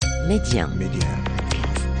Média.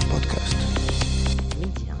 Podcast.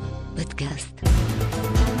 Média. Podcast.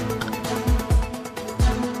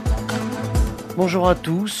 Bonjour à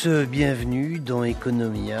tous, bienvenue dans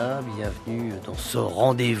Economia, bienvenue dans ce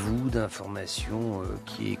rendez-vous d'information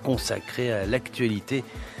qui est consacré à l'actualité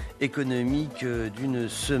économique d'une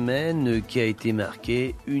semaine qui a été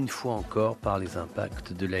marquée une fois encore par les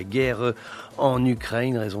impacts de la guerre en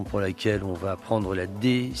Ukraine, raison pour laquelle on va prendre la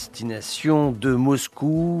destination de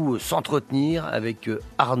Moscou, s'entretenir avec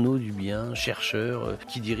Arnaud Dubien, chercheur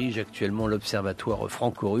qui dirige actuellement l'observatoire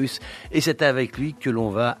franco-russe, et c'est avec lui que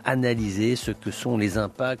l'on va analyser ce que sont les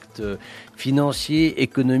impacts financiers,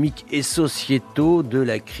 économiques et sociétaux de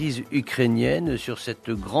la crise ukrainienne sur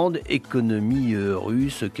cette grande économie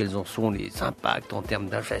russe. Quels en sont les impacts en termes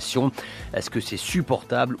d'inflation? Est-ce que c'est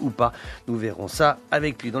supportable ou pas? Nous verrons ça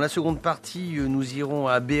avec lui. Dans la seconde partie, nous irons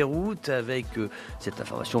à Beyrouth avec cette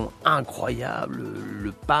information incroyable.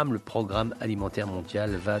 Le PAM, le Programme alimentaire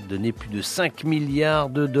mondial, va donner plus de 5 milliards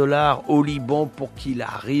de dollars au Liban pour qu'il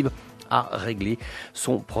arrive à régler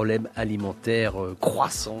son problème alimentaire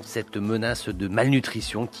croissant, cette menace de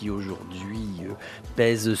malnutrition qui aujourd'hui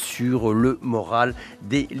pèse sur le moral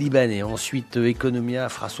des Libanais. Ensuite, Economia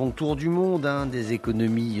fera son tour du monde, des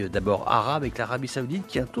économies d'abord arabes, avec l'Arabie Saoudite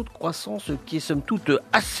qui a un taux de croissance qui est somme toute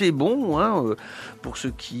assez bon pour ce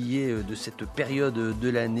qui est de cette période de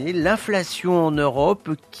l'année. L'inflation en Europe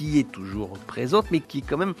qui est toujours présente mais qui est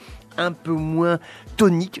quand même un peu moins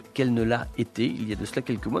tonique qu'elle ne l'a été il y a de cela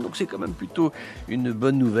quelques mois. Donc c'est quand même plutôt une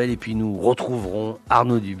bonne nouvelle. Et puis nous retrouverons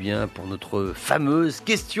Arnaud Dubien pour notre fameuse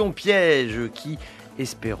question piège qui,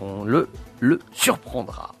 espérons-le, le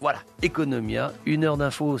surprendra. Voilà, Economia, 1 heure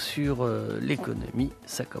d'infos sur l'économie.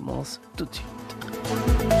 Ça commence tout de suite.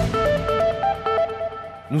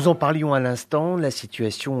 Nous en parlions à l'instant, la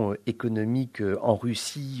situation économique en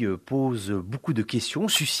Russie pose beaucoup de questions,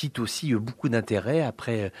 suscite aussi beaucoup d'intérêt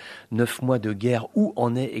après 9 mois de guerre. Où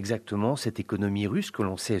en est exactement cette économie russe que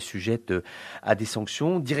l'on sait sujette à des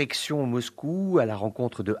sanctions? Direction Moscou, à la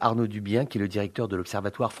rencontre de Arnaud Dubien, qui est le directeur de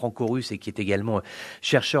l'observatoire franco-russe et qui est également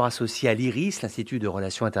chercheur associé à l'IRIS, l'Institut de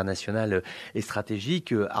Relations internationales et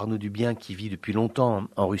stratégiques. Arnaud Dubien qui vit depuis longtemps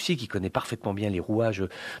en Russie, qui connaît parfaitement bien les rouages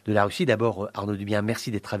de la Russie. D'abord, Arnaud Dubien, merci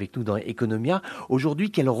d'être avec nous dans Economia.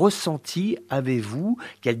 Aujourd'hui, quel ressenti avez-vous?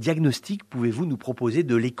 Quel diagnostic pouvez-vous nous proposer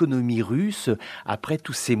de l'économie russe après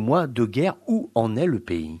tous ces mois de guerre? Où en est le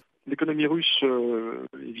pays? L'économie russe,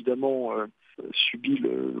 évidemment, subit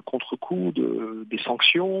le contre-coup des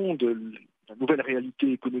sanctions, de la nouvelle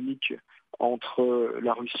réalité économique entre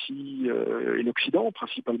la Russie et l'Occident,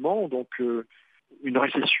 principalement. Donc, une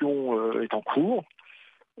récession est en cours.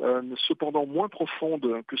 Cependant moins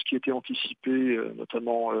profonde que ce qui était anticipé,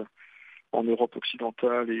 notamment en Europe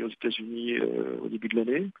occidentale et aux États-Unis au début de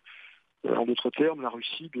l'année. En d'autres termes, la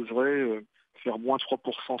Russie devrait faire moins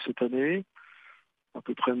 3% cette année, à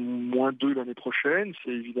peu près moins 2% l'année prochaine.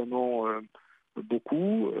 C'est évidemment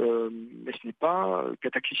beaucoup, mais ce n'est pas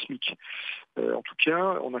cataclysmique. En tout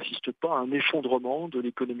cas, on n'assiste pas à un effondrement de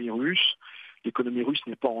l'économie russe. L'économie russe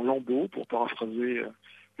n'est pas en lambeaux, pour paraphraser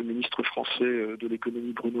le ministre français de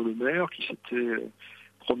l'économie Bruno Le Maire, qui s'était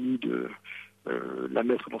promis de la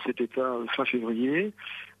mettre dans cet état fin février.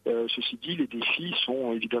 Ceci dit, les défis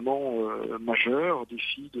sont évidemment majeurs,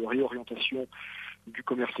 défis de réorientation du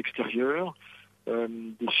commerce extérieur,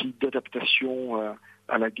 défis d'adaptation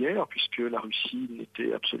à la guerre, puisque la Russie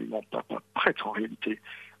n'était absolument pas prête en réalité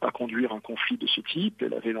à conduire un conflit de ce type.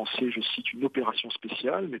 Elle avait lancé, je cite, une opération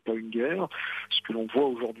spéciale, mais pas une guerre. Ce que l'on voit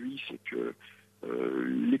aujourd'hui, c'est que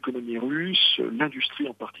l'économie russe, l'industrie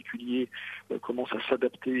en particulier, commence à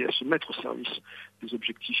s'adapter, à se mettre au service des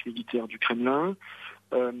objectifs militaires du Kremlin.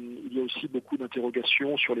 Il y a aussi beaucoup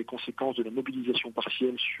d'interrogations sur les conséquences de la mobilisation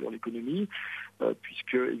partielle sur l'économie,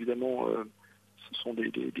 puisque évidemment ce sont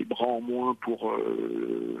des bras en moins pour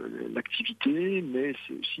l'activité, mais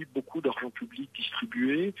c'est aussi beaucoup d'argent public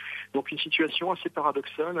distribué. Donc une situation assez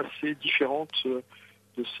paradoxale, assez différente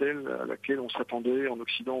de celle à laquelle on s'attendait en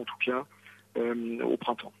Occident en tout cas, au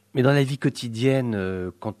printemps. Mais dans la vie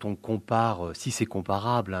quotidienne, quand on compare, si c'est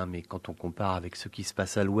comparable, mais quand on compare avec ce qui se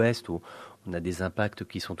passe à l'Ouest, où on a des impacts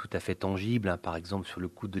qui sont tout à fait tangibles, par exemple sur le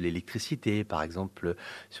coût de l'électricité, par exemple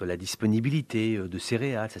sur la disponibilité de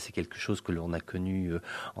céréales, ça c'est quelque chose que l'on a connu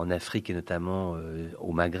en Afrique et notamment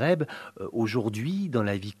au Maghreb. Aujourd'hui, dans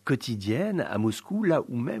la vie quotidienne, à Moscou, là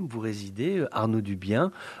où même vous résidez, Arnaud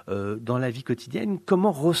Dubien, dans la vie quotidienne,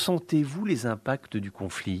 comment ressentez-vous les impacts du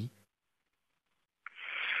conflit ?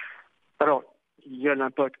 Alors, il y a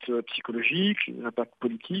l'impact psychologique, l'impact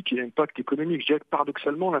politique et l'impact économique. Je dirais que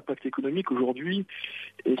paradoxalement, l'impact économique aujourd'hui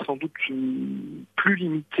est sans doute plus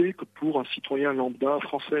limité que pour un citoyen lambda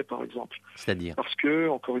français, par exemple. C'est-à-dire ? Parce que,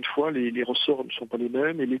 encore une fois, les ressorts ne sont pas les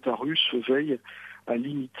mêmes et l'État russe veille à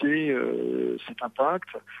limiter cet impact.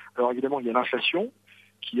 Alors évidemment, il y a l'inflation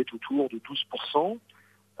qui est autour de 12%.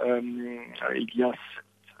 Il y a cette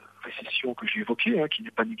récession que j'ai évoquée, qui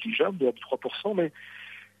n'est pas négligeable, de 3%, mais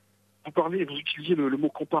vous utilisiez le mot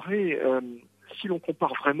comparer. Si l'on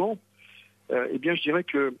compare vraiment, eh bien, je dirais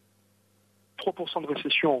que 3% de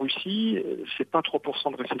récession en Russie, c'est pas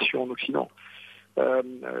 3% de récession en Occident.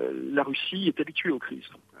 La Russie est habituée aux crises.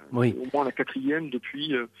 Oui. Au moins la quatrième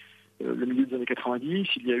depuis le milieu des années 90.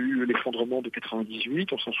 Il y a eu l'effondrement de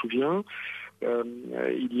 98, on s'en souvient.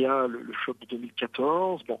 Il y a le choc de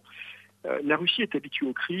 2014. Bon, la Russie est habituée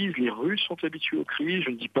aux crises, les Russes sont habitués aux crises. Je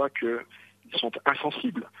ne dis pas qu'ils sont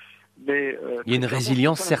insensibles. Mais, il y a une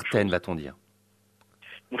résilience certaine, va-t-on dire.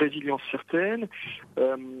 Une résilience certaine.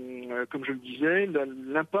 Comme je le disais,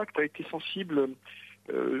 l'impact a été sensible,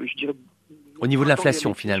 je dirais... Au niveau de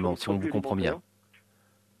l'inflation, finalement, si on vous comprend bien.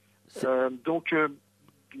 Donc,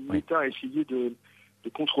 l'État a essayé de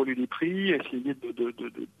contrôler les prix, a essayé de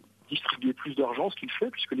distribuer plus d'argent, ce qu'il fait,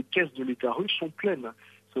 puisque les caisses de l'État russe sont pleines.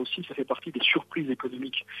 Ça aussi, ça fait partie des surprises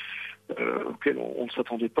économiques auxquelles on ne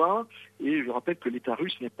s'attendait pas. Et je rappelle que l'État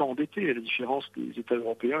russe n'est pas endetté, à la différence des États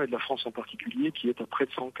européens et de la France en particulier, qui est à près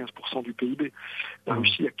de 115% du PIB. La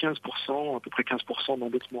Russie a 15%, à peu près 15%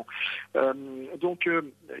 d'endettement. Donc,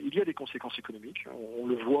 il y a des conséquences économiques. On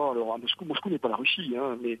le voit, alors à Moscou. Moscou n'est pas la Russie,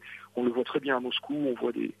 mais on le voit très bien à Moscou. On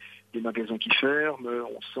voit des magasins qui ferment.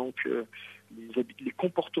 On sent que les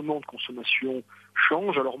comportements de consommation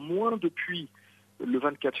changent. Alors, moins depuis le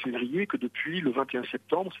 24 février que depuis le 21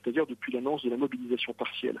 septembre, c'est-à-dire depuis l'annonce de la mobilisation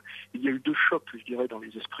partielle. Il y a eu deux chocs, je dirais, dans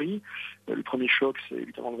les esprits. Le premier choc, c'est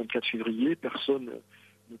évidemment le 24 février. Personne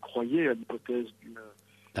ne croyait à l'hypothèse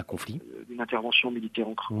d'un conflit, d'une intervention militaire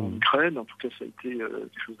en Ukraine. En tout cas, ça a été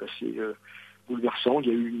quelque chose d'assez bouleversant. Il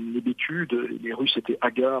y a eu une hébétude. Les Russes étaient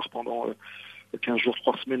hagards pendant 15 jours,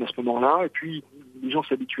 3 semaines à ce moment-là. Et puis, les gens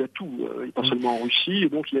s'habituent à tout, et pas seulement en Russie. Et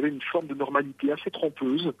donc, il y avait une forme de normalité assez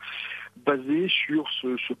trompeuse, basée sur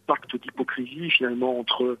ce pacte d'hypocrisie, finalement,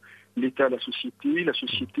 entre l'État et la société. La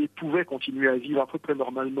société pouvait continuer à vivre à peu près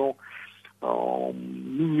normalement en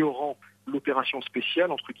ignorant l'opération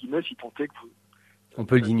spéciale, entre guillemets, si tant est que on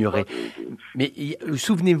peut l'ignorer. Mais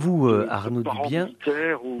souvenez-vous, Arnaud Dubien...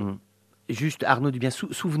 Juste, Arnaud Dubien,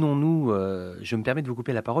 souvenons-nous, je me permets de vous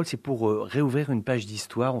couper la parole, c'est pour réouvrir une page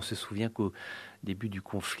d'histoire. On se souvient qu'au début du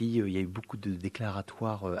conflit, il y a eu beaucoup de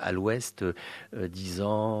déclaratoires à l'Ouest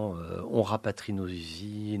disant on rapatrie nos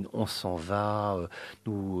usines, on s'en va,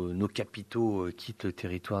 nos capitaux quittent le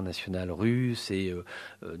territoire national russe et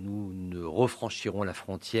nous ne refranchirons la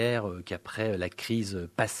frontière qu'après la crise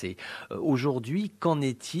passée. Aujourd'hui, qu'en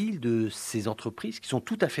est-il de ces entreprises qui sont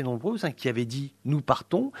tout à fait nombreuses, qui avaient dit nous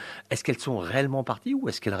partons? Est-ce qu'elles sont réellement parties ou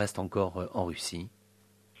est-ce qu'elles restent encore en Russie?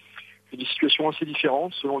 Il y a des situations assez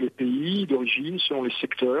différentes selon les pays d'origine, selon les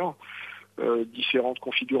secteurs, différentes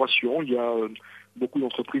configurations. Il y a beaucoup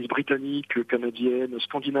d'entreprises britanniques, canadiennes,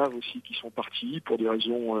 scandinaves aussi qui sont parties pour des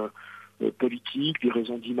raisons politiques, des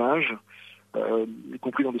raisons d'image, y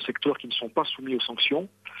compris dans des secteurs qui ne sont pas soumis aux sanctions.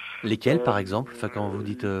 Lesquels, par exemple, quand vous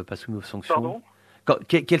dites pas soumis aux sanctions? Pardon ?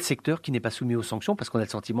 Quel secteur qui n'est pas soumis aux sanctions? Parce qu'on a le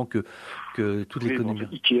sentiment que toute l'économie...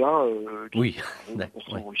 Ikea, oui,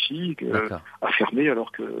 en Russie, a fermé,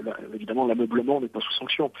 alors que, évidemment, l'ameublement n'est pas sous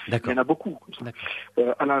sanction. Il y en a beaucoup.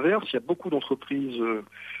 À l'inverse, il y a beaucoup d'entreprises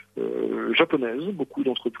japonaises, beaucoup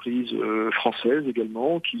d'entreprises françaises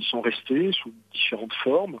également, qui sont restées sous différentes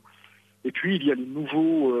formes. Et puis, il y a les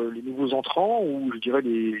nouveaux entrants, ou je dirais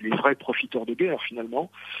les vrais profiteurs de guerre,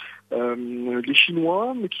 finalement. Les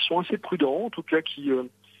Chinois, mais qui sont assez prudents, en tout cas qui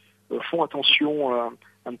font attention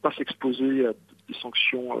à ne pas s'exposer à des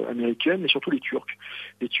sanctions américaines, mais surtout les Turcs.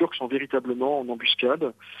 Les Turcs sont véritablement en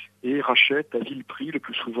embuscade et rachètent à vil prix le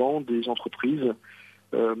plus souvent des entreprises,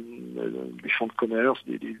 des fonds de commerce,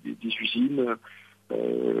 des usines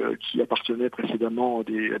qui appartenaient précédemment à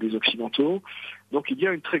des Occidentaux. Donc il y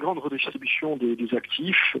a une très grande redistribution des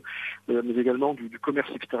actifs, mais également du commerce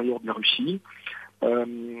extérieur de la Russie.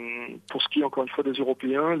 Pour ce qui est encore une fois des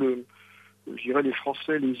Européens, je dirais les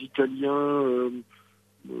Français, les Italiens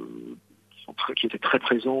qui étaient très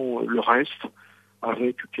présents, le reste,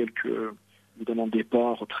 avec quelques évidemment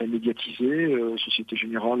départs très médiatisés, Société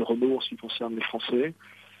Générale, Renault en ce qui concerne les Français.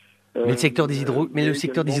 Mais le secteur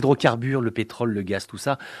des hydrocarbures, le pétrole, le gaz, tout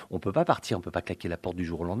ça, on peut pas partir, on peut pas claquer la porte du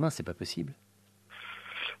jour au lendemain, c'est pas possible.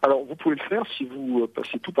 Alors, vous pouvez le faire si vous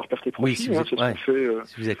passez tout par perte et profit. Oui, si vous, c'est ce qu'on fait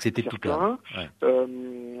si vous acceptez tout certains.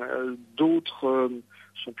 D'autres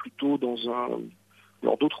sont plutôt dans un...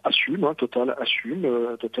 Alors, d'autres assument, Total assume.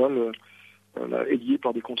 Total est lié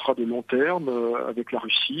par des contrats de long terme avec la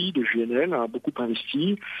Russie, de GNL, a beaucoup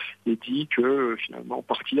investi et dit que finalement,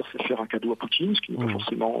 partir, c'est faire un cadeau à Poutine, ce qui n'est pas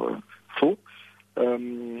forcément faux.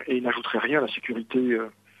 Et n'ajouterait rien à la sécurité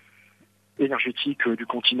énergétique du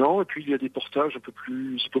continent. Et puis il y a des portages un peu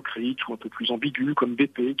plus hypocrites ou un peu plus ambigus, comme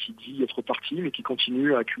BP, qui dit être parti, mais qui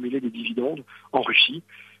continue à accumuler des dividendes en Russie,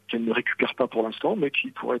 qu'elle ne récupère pas pour l'instant, mais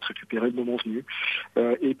qui pourraient être récupérés le moment venu.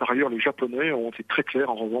 Et par ailleurs, les Japonais ont été très clairs,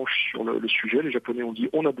 en revanche, sur le sujet. Les Japonais ont dit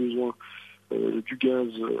on a besoin du gaz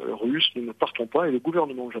russe, nous ne partons pas. Et le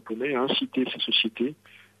gouvernement japonais a incité ces sociétés,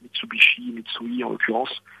 Mitsubishi, Mitsui en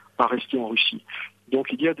l'occurrence, à rester en Russie. Donc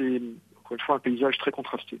il y a encore une fois, un paysage très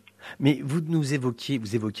contrasté. Mais vous évoquiez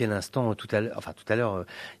à l'instant, tout à l'heure,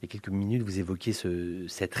 il y a quelques minutes, vous évoquiez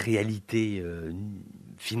cette réalité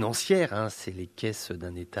financière, hein, c'est les caisses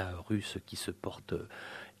d'un État russe qui se portent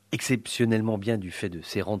exceptionnellement bien du fait de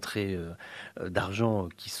ces rentrées d'argent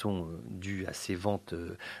qui sont dues à ces ventes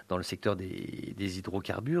dans le secteur des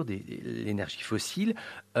hydrocarbures, de l'énergie fossile.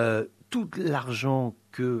 Tout l'argent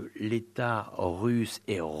que l'État russe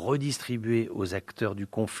est redistribué aux acteurs du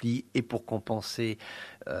conflit et pour compenser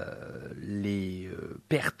les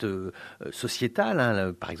pertes sociétales,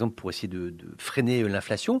 hein, par exemple pour essayer de freiner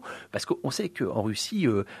l'inflation, parce qu'on sait qu'en Russie,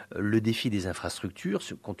 le défi des infrastructures,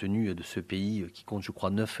 compte tenu de ce pays qui compte, je crois,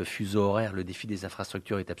 9 fuseaux horaires, le défi des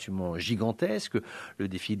infrastructures est absolument gigantesque. Le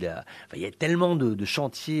défi il y a tellement de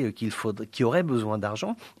chantiers qui auraient besoin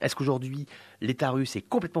d'argent. Est-ce qu'aujourd'hui, l'État russe est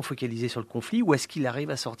complètement focalisé sur le conflit ou est-ce qu'il arrive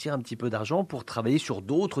à sortir un petit peu d'argent pour travailler sur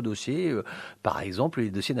d'autres dossiers, par exemple les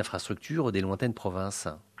dossiers d'infrastructure des lointaines provinces?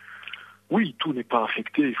 Oui, tout n'est pas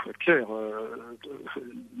affecté, il faut être clair.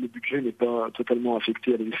 Le budget n'est pas totalement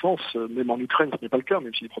affecté à la défense. Même en Ukraine, ce n'est pas le cas,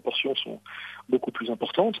 même si les proportions sont beaucoup plus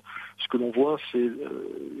importantes. Ce que l'on voit, c'est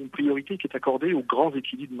une priorité qui est accordée aux grands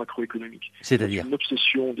équilibres macroéconomiques. C'est-à-dire une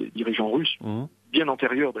obsession des dirigeants russes, bien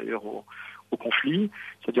antérieure d'ailleurs au conflit,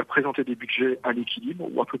 c'est-à-dire présenter des budgets à l'équilibre,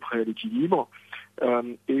 ou à peu près à l'équilibre,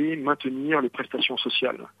 et maintenir les prestations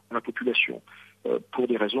sociales à la population, pour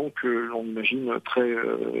des raisons que l'on imagine très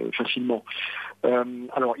facilement.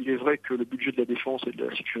 Alors, il est vrai que le budget de la défense et de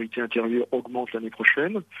la sécurité intérieure augmente l'année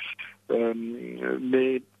prochaine,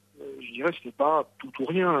 mais je dirais que ce n'est pas tout ou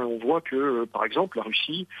rien. On voit que, par exemple, la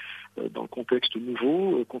Russie, dans le contexte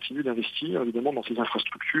nouveau, continue d'investir évidemment dans ses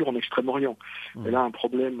infrastructures en Extrême-Orient. Elle a un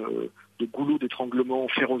problème de goulot d'étranglement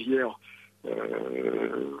ferroviaire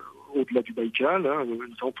au-delà du Baïkal,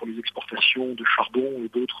 notamment pour les exportations de charbon et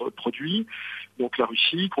d'autres produits. Donc la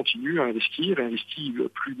Russie continue à investir et investit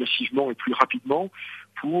plus massivement et plus rapidement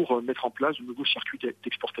pour mettre en place de nouveaux circuits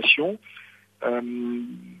d'exportation. Il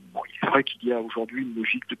est vrai qu'il y a aujourd'hui une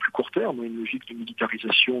logique de plus court terme, une logique de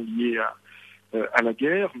militarisation liée à la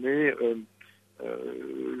guerre, mais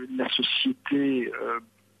la société,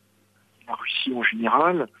 la Russie en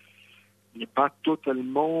général, n'est pas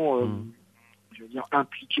totalement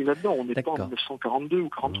impliqué là-dedans. On n'est pas en 1942 ou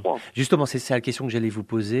 1943. Justement, c'est ça la question que j'allais vous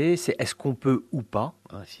poser. C'est est-ce qu'on peut ou pas,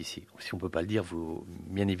 si on ne peut pas le dire,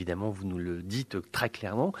 bien évidemment, vous nous le dites très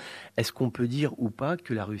clairement, est-ce qu'on peut dire ou pas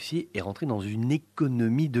que la Russie est rentrée dans une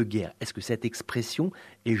économie de guerre? Est-ce que cette expression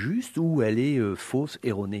est juste ou elle est fausse,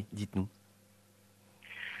 erronée? Dites-nous.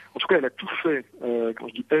 En tout cas, elle a tout fait. Quand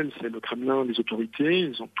je dis elle, c'est le Kremlin, les autorités.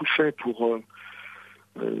 Ils ont tout fait pour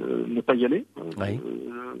ne pas y aller. Oui.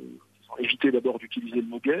 Éviter d'abord d'utiliser le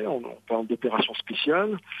mot guerre, on parle d'opération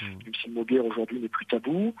spéciale, même si le mot guerre aujourd'hui n'est plus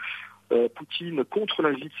tabou. Poutine, contre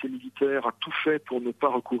l'avis de ses militaires, a tout fait pour ne pas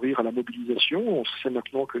recourir à la mobilisation. On sait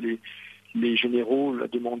maintenant que les généraux la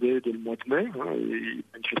demandaient dès le mois de mai, et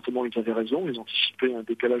manifestement ils avaient raison, ils anticipaient un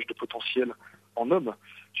décalage de potentiel en hommes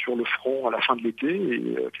sur le front à la fin de l'été, et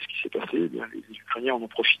qu'est-ce qui s'est passé? Eh bien, les Ukrainiens en ont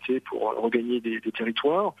profité pour regagner des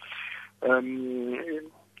territoires.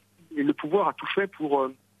 Et le pouvoir a tout fait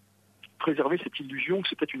pour préserver cette illusion que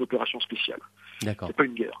c'était une opération spéciale. D'accord. C'est pas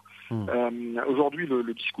une guerre. Aujourd'hui,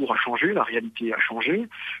 le discours a changé, la réalité a changé.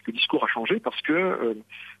 Le discours a changé parce que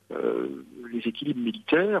les équilibres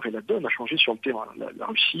militaires et la donne a changé sur le terrain. La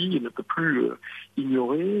Russie ne peut plus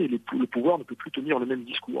ignorer, et le pouvoir ne peut plus tenir le même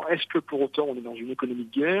discours. Est-ce que pour autant on est dans une économie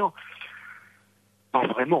de guerre? Pas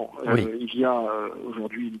vraiment. Oui. Il y a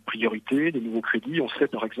aujourd'hui une priorité, des nouveaux crédits. On sait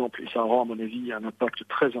par exemple, et ça aura à mon avis un impact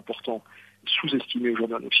très important, sous-estimé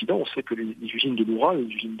aujourd'hui en Occident, on sait que les usines de l'Oural,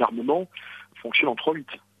 les usines d'armement, fonctionnent en 3-8.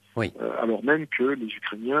 Oui. Alors même que les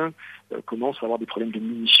Ukrainiens commencent à avoir des problèmes de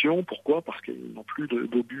munitions. Pourquoi? Parce qu'ils n'ont plus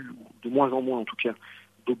d'obus, de moins en moins en tout cas,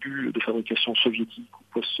 d'obus de fabrication soviétique ou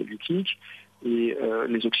post-soviétique, et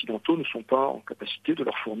les Occidentaux ne sont pas en capacité de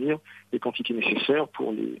leur fournir les quantités nécessaires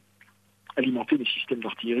pour alimenter les systèmes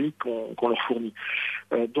d'artillerie qu'on leur fournit.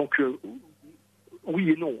 Donc,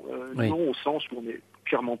 oui et non. Oui. Non au sens où on n'est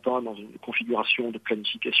clairement pas dans une configuration de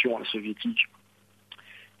planification à la soviétique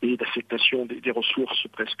et d'affectation des ressources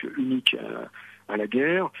presque uniques à la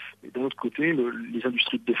guerre. Mais d'un autre côté, les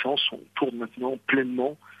industries de défense tournent maintenant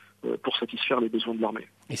pleinement pour satisfaire les besoins de l'armée.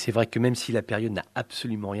 Et c'est vrai que même si la période n'a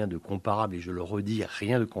absolument rien de comparable, et je le redis,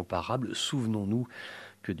 rien de comparable, souvenons-nous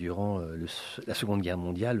que durant la Seconde Guerre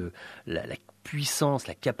mondiale, la puissance,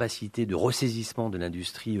 la capacité de ressaisissement de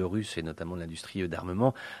l'industrie russe et notamment de l'industrie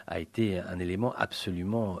d'armement a été un élément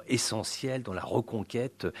absolument essentiel dans la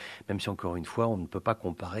reconquête, même si encore une fois on ne peut pas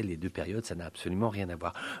comparer les deux périodes, ça n'a absolument rien à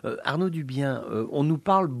voir. Arnaud Dubien, on nous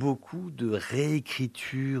parle beaucoup de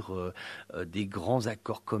réécriture des grands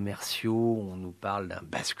accords commerciaux, on nous parle d'un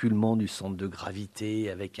basculement du centre de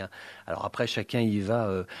gravité avec un... Alors après chacun y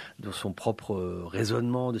va dans son propre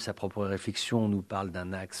raisonnement, de sa propre réflexion, on nous parle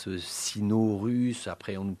d'un axe sino-russe,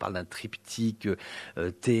 après on nous parle d'un triptyque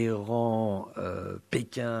Téhéran,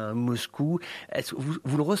 Pékin, Moscou. Est-ce que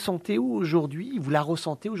vous le ressentez aujourd'hui, vous la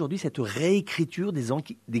ressentez aujourd'hui, cette réécriture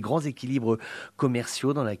des grands équilibres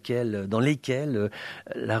commerciaux dans lesquels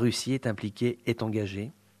la Russie est impliquée, est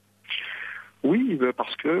engagée? Oui,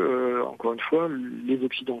 parce que, encore une fois, les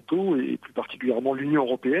Occidentaux, et plus particulièrement l'Union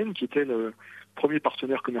européenne, qui était le premier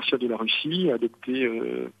partenaire commercial de la Russie, a adopté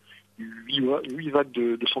 8 vagues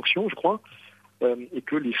de sanctions, je crois, et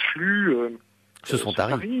que les flux se sont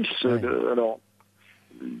taris. Ouais. Alors,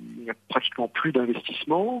 il n'y a pratiquement plus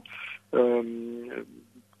d'investissement,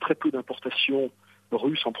 très peu d'importations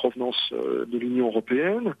russes en provenance de l'Union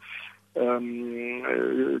européenne.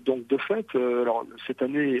 Donc de fait, alors cette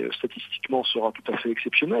année statistiquement sera tout à fait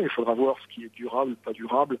exceptionnelle. Il faudra voir ce qui est durable, pas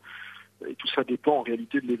durable, et tout ça dépend en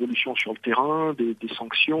réalité de l'évolution sur le terrain, des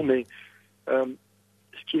sanctions. Mais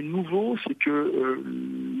ce qui est nouveau, c'est que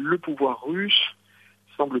le pouvoir russe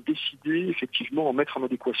semble décider effectivement en mettre en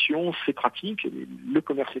adéquation ses pratiques, le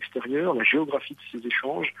commerce extérieur, la géographie de ses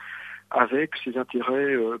échanges, avec ses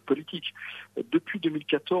intérêts politiques. Depuis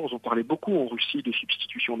 2014, on parlait beaucoup en Russie de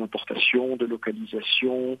substitution d'importation, de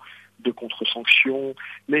localisation, de contre-sanctions,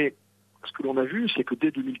 mais ce que l'on a vu, c'est que dès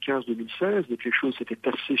 2015-2016, dès que les choses s'étaient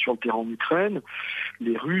tassées sur le terrain en Ukraine,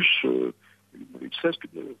 les Russes n'avaient cesse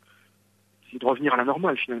de revenir à la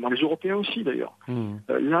normale finalement, les Européens aussi d'ailleurs.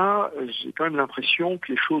 Là, j'ai quand même l'impression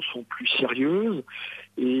que les choses sont plus sérieuses,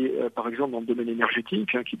 et par exemple dans le domaine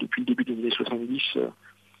énergétique, qui depuis le début des années 70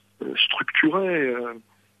 structuré,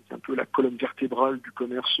 c'est un peu la colonne vertébrale du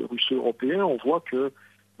commerce russo-européen, on voit que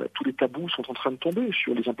tous les tabous sont en train de tomber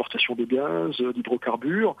sur les importations de gaz,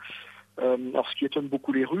 d'hydrocarbures. Alors ce qui étonne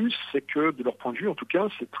beaucoup les Russes, c'est que de leur point de vue, en tout cas,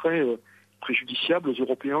 c'est très préjudiciable aux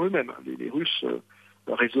Européens eux-mêmes. Les Russes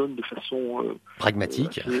raisonnent de façon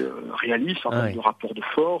pragmatique, assez réaliste en termes de rapport de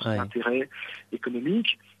force, d'intérêt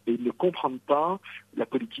économique, et ils ne comprennent pas la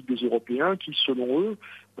politique des Européens qui, selon eux,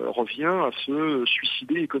 revient à se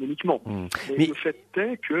suicider économiquement. Mais le fait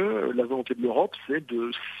est que la volonté de l'Europe, c'est de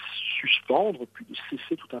suspendre, puis de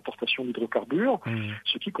cesser toute importation d'hydrocarbures,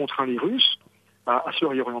 ce qui contraint les Russes à se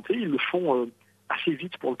réorienter. Ils le font assez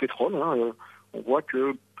vite pour le pétrole. On voit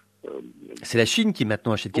que c'est la Chine qui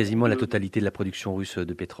maintenant achète quasiment la totalité de la production russe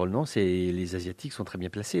de pétrole, non? Les Asiatiques sont très bien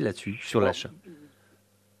placés là-dessus, sur l'achat.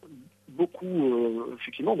 Beaucoup,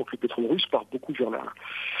 effectivement, donc le pétrole russe part beaucoup vers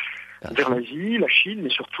l'Asie, la Chine,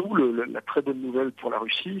 mais surtout la très bonne nouvelle pour la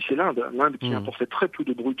Russie, c'est l'Inde. L'Inde qui importait très peu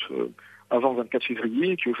de brut avant le 24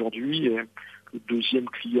 février, qui aujourd'hui est le deuxième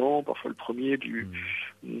client, parfois le premier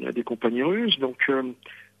des compagnies russes. Donc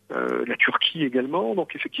la Turquie également.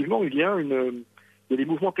 Donc effectivement, il y a des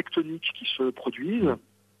mouvements tectoniques qui se produisent.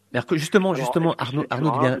 Alors que justement, Arnaud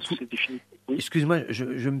Dubien, excuse-moi,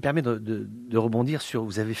 je me permets de rebondir sur,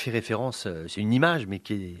 vous avez fait référence, c'est une image, mais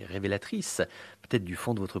qui est révélatrice, peut-être du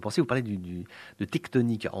fond de votre pensée, vous parlez de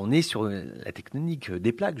tectonique. Alors, on est sur la tectonique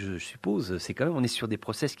des plaques, je suppose, on est sur des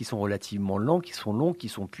process qui sont relativement lents, qui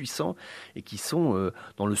sont puissants, et qui sont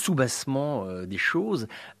dans le soubassement des choses,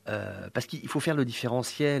 parce qu'il faut faire le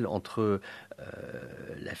différentiel entre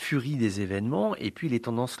la furie des événements et puis les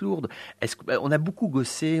tendances lourdes. On a beaucoup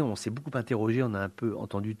gossé, on s'est beaucoup interrogé, on a un peu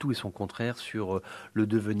entendu tout et son contraire sur le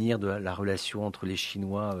devenir de la relation entre les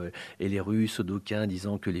Chinois et les Russes, d'aucuns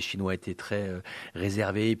disant que les Chinois étaient très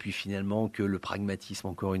réservés, et puis finalement que le pragmatisme,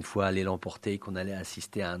 encore une fois, allait l'emporter, qu'on allait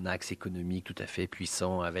assister à un axe économique tout à fait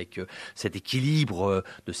puissant avec cet équilibre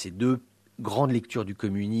de ces deux grande lecture du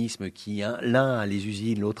communisme qui, l'un a les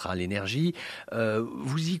usines, l'autre a l'énergie.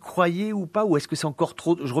 Vous y croyez ou pas? Ou est-ce que c'est encore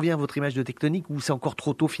trop... Je reviens à votre image de tectonique, ou c'est encore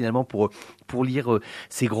trop tôt finalement pour lire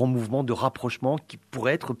ces grands mouvements de rapprochement qui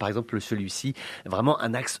pourraient être, par exemple celui-ci, vraiment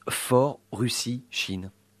un axe fort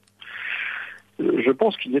Russie-Chine? Je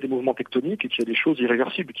pense qu'il y a des mouvements tectoniques et qu'il y a des choses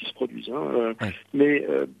irréversibles qui se produisent. Mais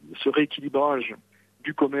ce rééquilibrage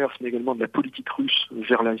du commerce, mais également de la politique russe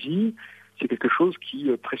vers l'Asie, c'est quelque chose qui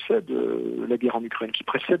précède la guerre en Ukraine, qui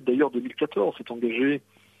précède d'ailleurs 2014, c'est engagé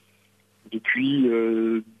depuis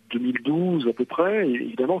 2012 à peu près, et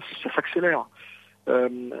évidemment ça s'accélère.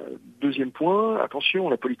 Deuxième point, attention,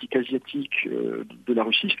 la politique asiatique de la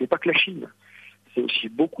Russie, ce n'est pas que la Chine. C'est aussi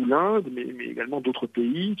beaucoup l'Inde, mais également d'autres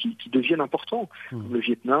pays qui deviennent importants, comme le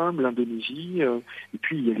Vietnam, l'Indonésie, et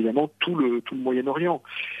puis évidemment tout le Moyen-Orient.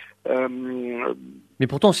 Mais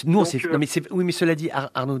pourtant, nous, oui, mais cela dit,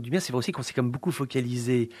 Arnaud Dubien, c'est vrai aussi qu'on s'est comme beaucoup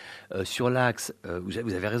focalisé sur l'axe. Vous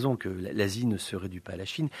avez raison que l'Asie ne se réduit pas à la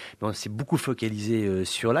Chine, mais on s'est beaucoup focalisé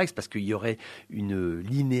sur l'axe parce qu'il y aurait une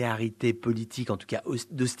linéarité politique, en tout cas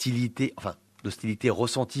d'hostilité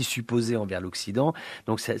ressentie, supposée envers l'Occident.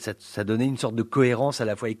 Donc ça donnait une sorte de cohérence à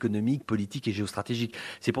la fois économique, politique et géostratégique.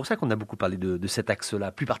 C'est pour ça qu'on a beaucoup parlé de cet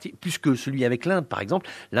axe-là, plus que celui avec l'Inde, par exemple.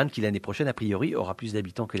 L'Inde qui, l'année prochaine, a priori, aura plus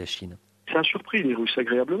d'habitants que la Chine. Ça a surpris les Russes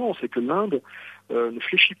agréablement, c'est que l'Inde ne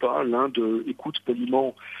fléchit pas. L'Inde écoute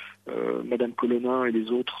poliment Madame Colonna et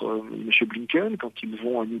les autres, M. Blinken, quand ils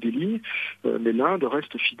vont à New Delhi, mais l'Inde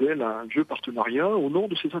reste fidèle à un vieux partenariat au nom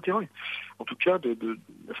de ses intérêts, en tout cas de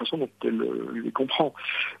la façon dont elle les comprend.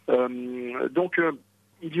 Donc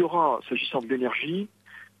il y aura, s'agissant de l'énergie,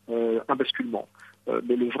 un basculement.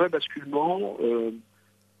 Mais le vrai basculement,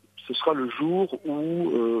 ce sera le jour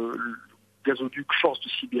où le gazoduc Force de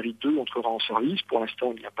Sibérie 2 entrera en service. Pour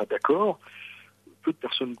l'instant, il n'y a pas d'accord. Peu de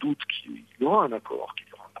personnes doutent qu'il y aura un accord, qu'il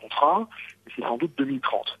y aura un contrat, mais c'est sans doute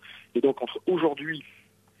 2030. Et donc, entre aujourd'hui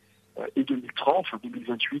et 2030, enfin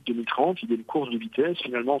 2028-2030, il y a une course de vitesse,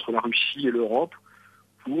 finalement, entre la Russie et l'Europe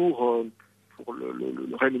pour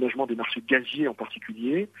le réaménagement des marchés gaziers en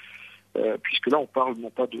particulier, puisque là, on parle non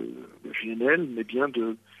pas de GNL, mais bien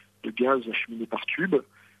de gaz acheminé par tube,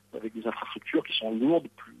 avec des infrastructures qui sont lourdes,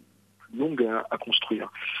 plus longues à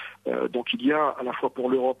construire. Donc il y a à la fois pour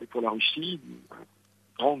l'Europe et pour la Russie un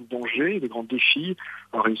grand danger, des grands défis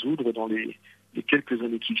à résoudre dans les quelques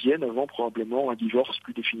années qui viennent, avant probablement un divorce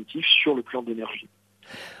plus définitif sur le plan d'énergie.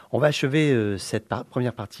 On va achever cette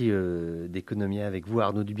première partie d'Economia avec vous,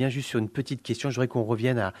 Arnaud Dubien. Juste sur une petite question, je voudrais qu'on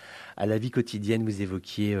revienne à la vie quotidienne. Vous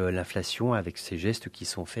évoquiez l'inflation avec ces gestes qui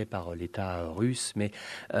sont faits par l'État russe. Mais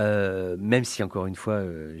même si, encore une fois,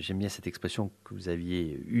 j'aime bien cette expression que vous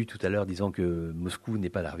aviez eue tout à l'heure, disant que Moscou n'est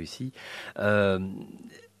pas la Russie.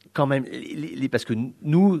 Quand même, parce que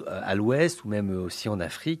nous, à l'Ouest, ou même aussi en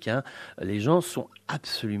Afrique, les gens sont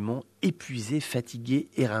absolument épuisés, fatigués,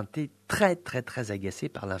 éreintés, très, très, très agacés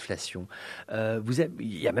par l'inflation.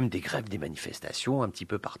 Il y a même des grèves, des manifestations un petit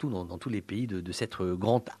peu partout dans tous les pays de cette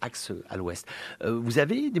grand axe à l'Ouest. Vous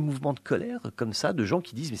avez des mouvements de colère comme ça, de gens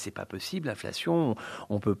qui disent « mais c'est pas possible, l'inflation,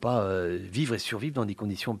 on peut pas vivre et survivre dans des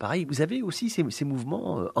conditions pareilles ». Vous avez aussi ces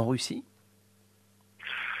mouvements en Russie ?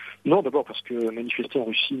 Non, d'abord parce que manifester en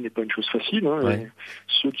Russie n'est pas une chose facile. Et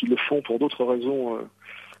ceux qui le font pour d'autres raisons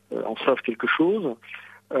en savent quelque chose.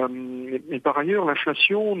 Mais par ailleurs,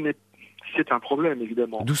 l'inflation, c'est un problème,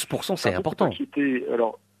 évidemment. 12%, c'est important.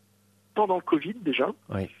 Alors, pendant le Covid déjà,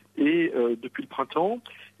 et depuis le printemps.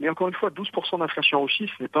 Mais encore une fois, 12% d'inflation en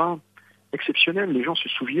Russie, ce n'est pas exceptionnel. Les gens se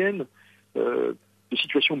souviennent de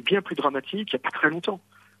situations bien plus dramatiques il n'y a pas très longtemps.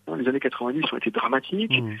 Les années 90 ont été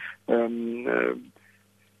dramatiques.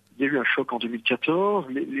 Il y a eu un choc en 2014.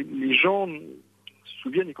 Les gens se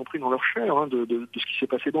souviennent, y compris dans leur chair, de ce qui s'est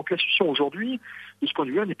passé. Donc la situation aujourd'hui, de ce point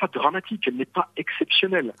de vue-là, n'est pas dramatique, elle n'est pas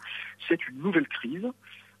exceptionnelle. C'est une nouvelle crise.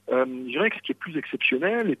 Je dirais que ce qui est plus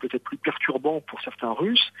exceptionnel et peut-être plus perturbant pour certains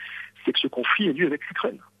Russes, c'est que ce conflit ait lieu avec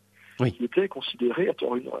l'Ukraine. Qui était considéré, à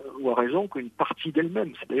tort ou à raison, qu'une partie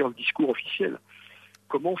d'elle-même. C'est d'ailleurs le discours officiel.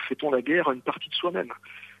 Comment fait-on la guerre à une partie de soi-même ?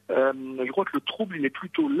 Je crois que le trouble, il est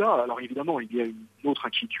plutôt là. Alors évidemment, il y a une autre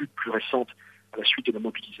inquiétude plus récente à la suite de la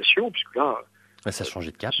mobilisation, puisque là, ça a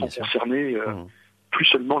changé de cap, sont concernés plus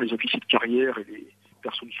seulement les officiers de carrière et les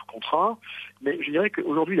personnes sous contrat, mais je dirais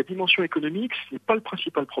qu'aujourd'hui, la dimension économique, ce n'est pas le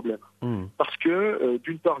principal problème. Parce que,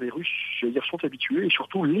 d'une part, les Russes, sont habitués, et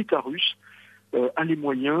surtout l'État russe a les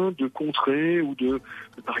moyens de contrer ou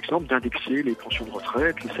par exemple, d'indexer les pensions de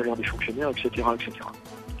retraite, les salaires des fonctionnaires, etc., etc.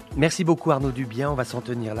 Merci beaucoup Arnaud Dubien. On va s'en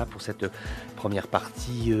tenir là pour cette première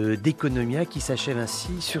partie d'Economia qui s'achève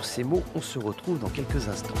ainsi. Sur ces mots, on se retrouve dans quelques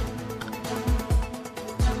instants.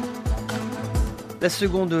 La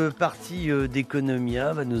seconde partie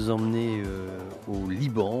d'Economia va nous emmener au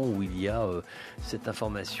Liban où il y a cette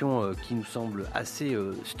information qui nous semble assez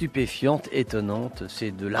stupéfiante, étonnante.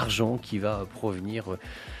 C'est de l'argent qui va provenir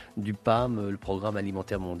du PAM, le Programme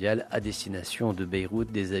alimentaire mondial, à destination de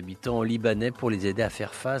Beyrouth, des habitants libanais pour les aider à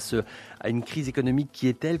faire face à une crise économique qui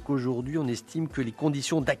est telle qu'aujourd'hui on estime que les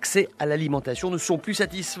conditions d'accès à l'alimentation ne sont plus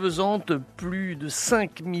satisfaisantes. Plus de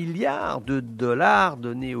 5 milliards de dollars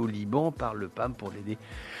donnés au Liban par le PAM pour l'aider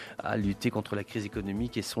à lutter contre la crise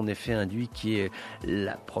économique et son effet induit qui est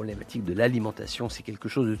la problématique de l'alimentation. C'est quelque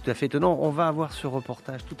chose de tout à fait étonnant. On va avoir ce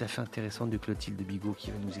reportage tout à fait intéressant de Clotilde Bigot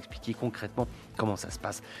qui va nous expliquer concrètement comment ça se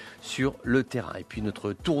passe sur le terrain. Et puis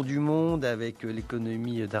notre tour du monde avec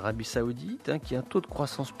l'économie d'Arabie Saoudite qui a un taux de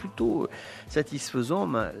croissance plutôt satisfaisant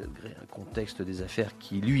malgré un contexte des affaires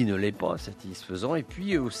qui lui ne l'est pas satisfaisant. Et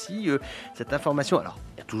puis aussi cette information, alors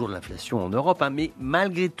il y a toujours de l'inflation en Europe mais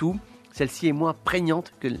malgré tout celle-ci est moins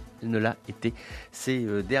prégnante qu'elle ne l'a été ces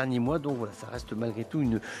derniers mois. Donc voilà, ça reste malgré tout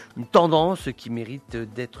une tendance qui mérite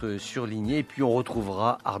d'être surlignée. Et puis on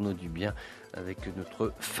retrouvera Arnaud Dubien avec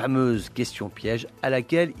notre fameuse question piège à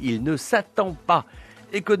laquelle il ne s'attend pas.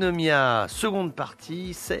 Economia, seconde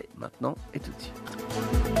partie, c'est maintenant et tout de suite.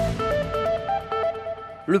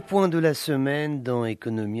 Le point de la semaine dans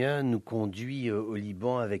Economia nous conduit au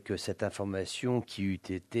Liban avec cette information qui eût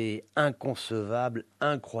été inconcevable,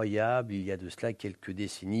 incroyable, il y a de cela quelques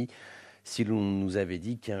décennies, si l'on nous avait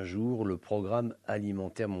dit qu'un jour le Programme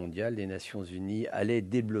alimentaire mondial des Nations Unies allait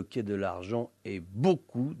débloquer de l'argent et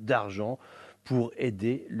beaucoup d'argent pour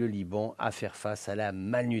aider le Liban à faire face à la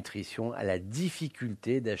malnutrition, à la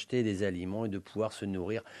difficulté d'acheter des aliments et de pouvoir se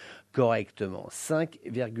nourrir correctement.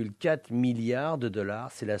 5,4 milliards de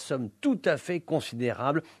dollars, c'est la somme tout à fait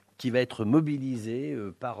considérable qui va être mobilisée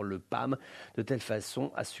par le PAM de telle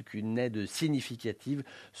façon à ce qu'une aide significative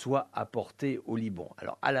soit apportée au Liban.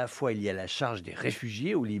 Alors à la fois il y a la charge des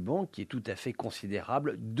réfugiés au Liban qui est tout à fait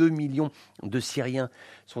considérable. 2 millions de Syriens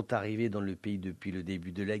sont arrivés dans le pays depuis le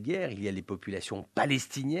début de la guerre. Il y a les populations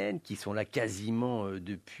palestiniennes qui sont là quasiment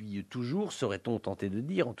depuis toujours, serait-on tenté de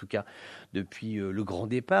dire, en tout cas depuis le grand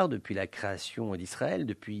départ, depuis la création d'Israël,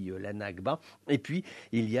 depuis la Nakba. Et puis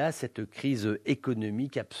il y a cette crise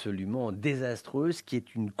économique absolument désastreuse qui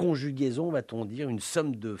est une conjugaison, va-t-on dire, une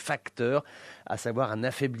somme de facteurs, à savoir un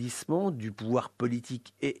affaiblissement du pouvoir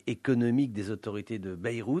politique et économique des autorités de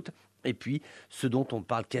Beyrouth. Et puis, ce dont on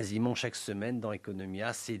parle quasiment chaque semaine dans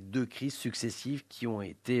Economia, ces deux crises successives qui ont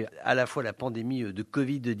été à la fois la pandémie de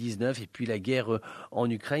Covid-19 et puis la guerre en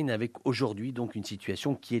Ukraine, avec aujourd'hui donc une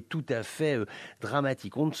situation qui est tout à fait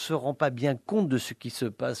dramatique. On ne se rend pas bien compte de ce qui se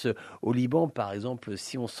passe au Liban. Par exemple,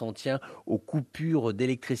 si on s'en tient aux coupures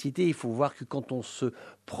d'électricité, il faut voir que quand on se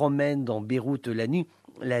promène dans Beyrouth la nuit,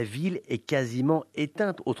 la ville est quasiment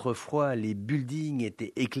éteinte. Autrefois, les buildings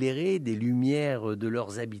étaient éclairés, des lumières de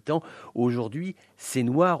leurs habitants. Aujourd'hui, c'est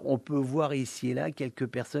noir. On peut voir ici et là quelques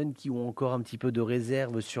personnes qui ont encore un petit peu de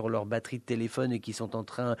réserve sur leur batterie de téléphone et qui sont en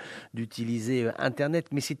train d'utiliser Internet.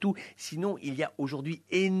 Mais c'est tout. Sinon, il y a aujourd'hui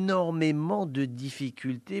énormément de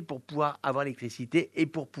difficultés pour pouvoir avoir l'électricité et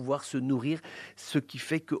pour pouvoir se nourrir. Ce qui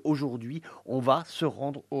fait qu'aujourd'hui, on va se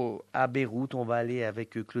rendre à Beyrouth. On va aller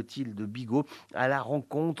avec Clotilde Bigot à la rencontre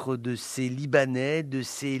de ces Libanais, de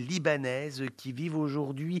ces Libanaises qui vivent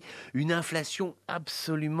aujourd'hui une inflation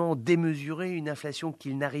absolument démesurée, une inflation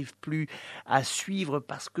qu'ils n'arrivent plus à suivre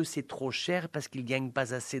parce que c'est trop cher, parce qu'ils ne gagnent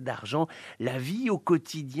pas assez d'argent. La vie au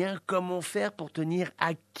quotidien, comment faire pour tenir?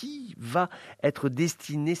 À qui va être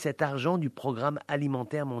destiné cet argent du Programme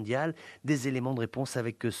alimentaire mondial? Des éléments de réponse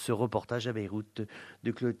avec ce reportage à Beyrouth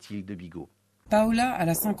de Clotilde Bigot. Paola a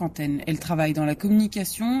la cinquantaine. Elle travaille dans la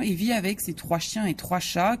communication et vit avec ses 3 chiens et 3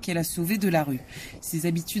 chats qu'elle a sauvés de la rue. Ses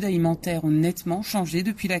habitudes alimentaires ont nettement changé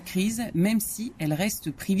depuis la crise, même si elle reste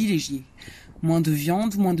privilégiée. Moins de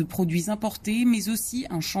viande, moins de produits importés, mais aussi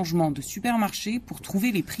un changement de supermarché pour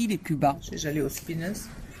trouver les prix les plus bas. J'allais au Spinus,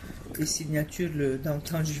 les signatures, le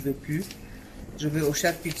downtown, je ne vais plus. Je vais au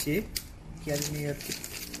charcutier, qui a le meilleur prix.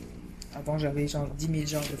 Avant, j'avais genre 10 000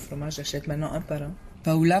 genres de fromage, j'achète maintenant un par un.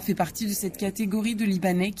 Paola fait partie de cette catégorie de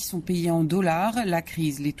Libanais qui sont payés en dollars. La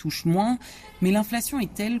crise les touche moins, mais l'inflation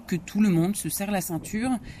est telle que tout le monde se serre la ceinture.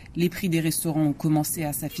 Les prix des restaurants ont commencé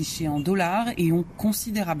à s'afficher en dollars et ont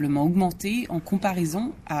considérablement augmenté en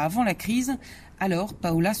comparaison à avant la crise. Alors,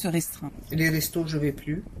 Paola se restreint. Les restos, je ne vais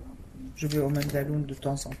plus. Je vais au Mandaloun de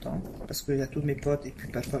temps en temps, parce qu'il y a tous mes potes, et puis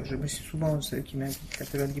parfois, je me suis souvent celle qui m'invite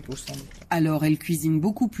 90% du temps. Alors, elle cuisine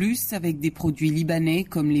beaucoup plus avec des produits libanais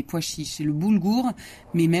comme les pois chiches et le boulgour,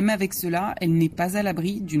 mais même avec cela, elle n'est pas à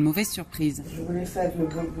l'abri d'une mauvaise surprise. Je voulais faire le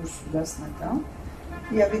boulgour celui-là ce matin.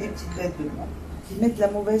 Il y avait des petites bêtes dedans. Ils mettent la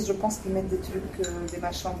mauvaise, je pense qu'ils mettent des trucs, des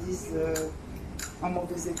marchandises en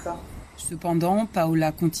mauvais état. Cependant,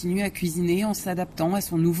 Paola continue à cuisiner en s'adaptant à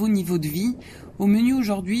son nouveau niveau de vie. Au menu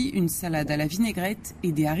aujourd'hui, une salade à la vinaigrette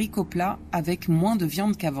et des haricots plats avec moins de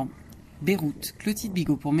viande qu'avant. Beyrouth, Clotilde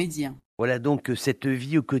Bigot pour Média. Voilà donc cette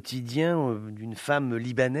vie au quotidien d'une femme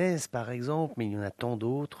libanaise par exemple, mais il y en a tant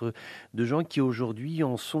d'autres, de gens qui aujourd'hui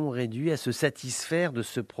en sont réduits à se satisfaire de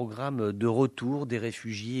ce programme de retour des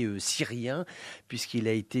réfugiés syriens, puisqu'il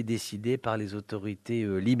a été décidé par les autorités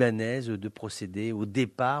libanaises de procéder au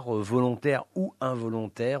départ volontaire ou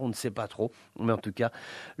involontaire, on ne sait pas trop, mais en tout cas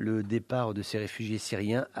le départ de ces réfugiés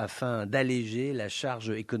syriens afin d'alléger la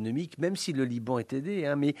charge économique, même si le Liban est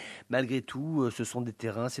aidé, mais malgré tout ce sont des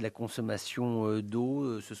terrains, c'est la consommation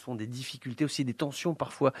d'eau, ce sont des difficultés, aussi des tensions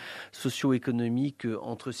parfois socio-économiques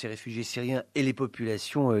entre ces réfugiés syriens et les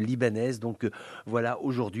populations libanaises. Donc voilà,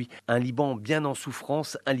 aujourd'hui, un Liban bien en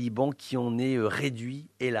souffrance, un Liban qui en est réduit,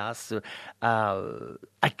 hélas, à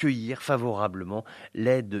accueillir favorablement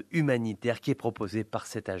l'aide humanitaire qui est proposée par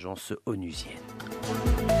cette agence onusienne.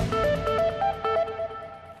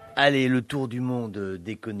 Allez, le tour du monde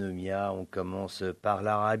d'Economia, on commence par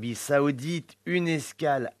l'Arabie Saoudite, une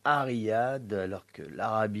escale à Riyad, alors que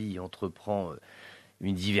l'Arabie entreprend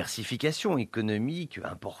une diversification économique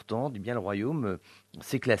importante, bien le royaume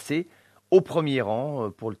s'est classé au premier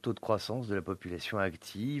rang pour le taux de croissance de la population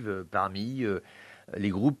active parmi les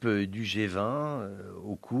groupes du G20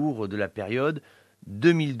 au cours de la période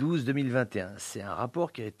 2012-2021. C'est un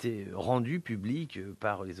rapport qui a été rendu public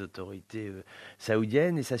par les autorités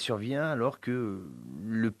saoudiennes et ça survient alors que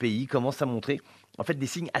le pays commence à montrer en fait des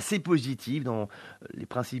signes assez positifs dans les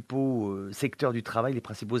principaux secteurs du travail, les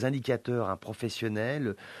principaux indicateurs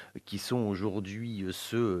professionnels qui sont aujourd'hui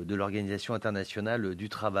ceux de l'Organisation internationale du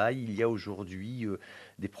travail. Il y a aujourd'hui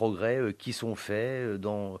des progrès qui sont faits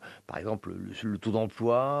dans, par exemple, le taux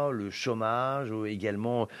d'emploi, le chômage,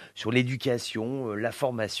 également sur l'éducation, la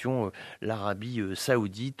formation. L'Arabie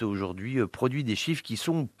saoudite aujourd'hui produit des chiffres qui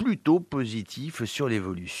sont plutôt positifs sur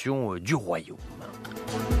l'évolution du royaume.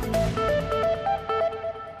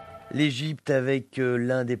 L'Égypte avec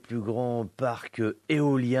l'un des plus grands parcs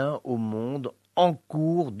éoliens au monde en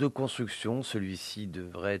cours de construction. Celui-ci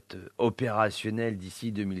devrait être opérationnel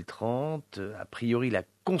d'ici 2030. A priori, la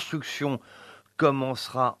construction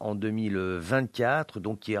commencera en 2024,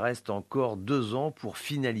 donc il reste encore 2 ans pour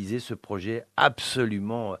finaliser ce projet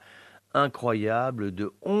absolument incroyable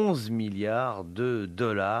de 11 milliards de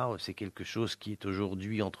dollars. C'est quelque chose qui est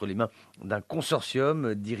aujourd'hui entre les mains d'un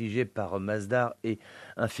consortium dirigé par Masdar et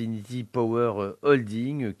Infinity Power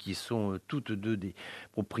Holding, qui sont toutes deux des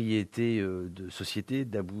propriétés de sociétés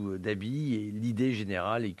d'Abu Dhabi. Et l'idée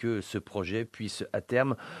générale est que ce projet puisse à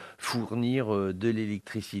terme fournir de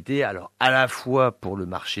l'électricité, alors à la fois pour le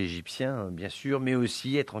marché égyptien, bien sûr, mais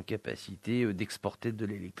aussi être en capacité d'exporter de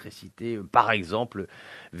l'électricité, par exemple,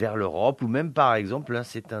 vers l'Europe. Ou même par exemple,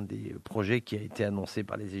 c'est un des projets qui a été annoncé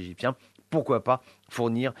par les Égyptiens, pourquoi pas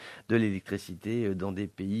fournir de l'électricité dans des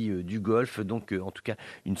pays du Golfe. Donc en tout cas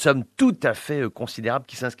une somme tout à fait considérable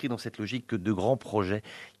qui s'inscrit dans cette logique de grands projets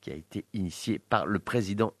qui a été initié par le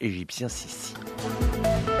président égyptien Sisi.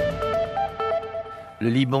 Le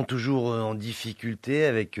Liban toujours en difficulté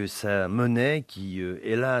avec sa monnaie qui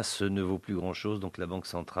hélas ne vaut plus grand-chose, donc la Banque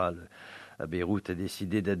centrale à Beyrouth a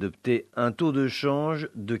décidé d'adopter un taux de change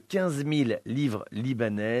de 15 000 livres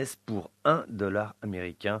libanaises pour $1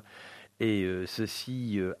 américain. Et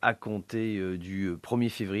ceci à compter du 1er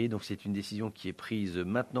février. Donc c'est une décision qui est prise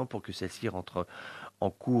maintenant pour que celle-ci rentre en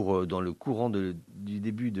cours dans le courant du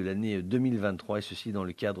début de l'année 2023. Et ceci dans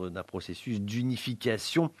le cadre d'un processus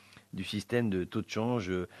d'unification du système de taux de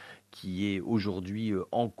change qui est aujourd'hui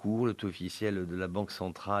en cours. Le taux officiel de la Banque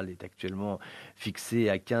centrale est actuellement fixé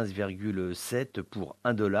à 15,7 pour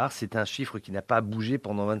 $1. C'est un chiffre qui n'a pas bougé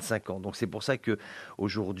pendant 25 ans. Donc c'est pour ça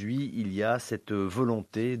qu'aujourd'hui, il y a cette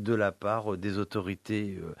volonté de la part des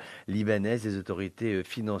autorités libanaises, des autorités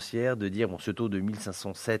financières, de dire ce taux de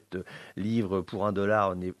 1507 livres pour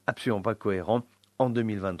 $1 n'est absolument pas cohérent. En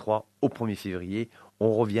 2023, au 1er février,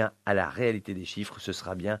 on revient à la réalité des chiffres. Ce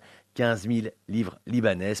sera bien 15 000 livres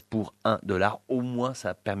libanaises pour $1. Au moins,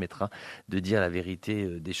 ça permettra de dire la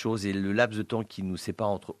vérité des choses. Et le laps de temps qui nous sépare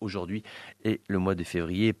entre aujourd'hui et le mois de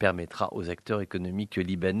février permettra aux acteurs économiques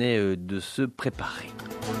libanais de se préparer.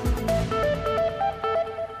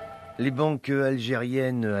 Les banques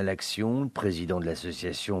algériennes à l'action, le président de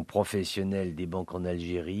l'association professionnelle des banques en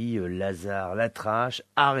Algérie, Lazare Latrache,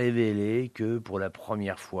 a révélé que pour la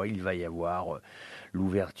première fois, il va y avoir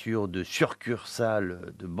l'ouverture de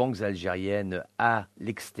succursales de banques algériennes à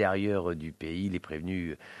l'extérieur du pays. Il est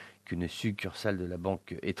prévenu qu'une succursale de la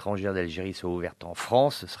Banque étrangère d'Algérie soit ouverte en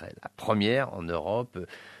France. Ce serait la première en Europe,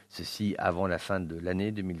 ceci avant la fin de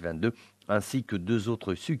l'année 2022, ainsi que 2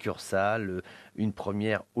 autres succursales, une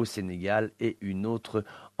première au Sénégal et une autre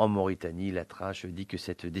en Mauritanie. La Trache dit que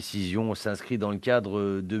cette décision s'inscrit dans le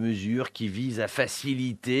cadre de mesures qui visent à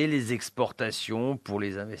faciliter les exportations pour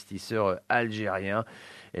les investisseurs algériens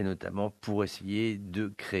et notamment pour essayer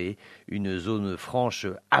de créer une zone franche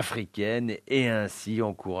africaine et ainsi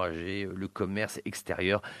encourager le commerce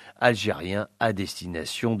extérieur algérien à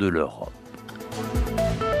destination de l'Europe.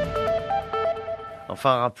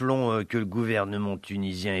 Enfin, rappelons que le gouvernement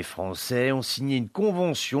tunisien et français ont signé une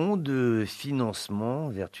convention de financement, en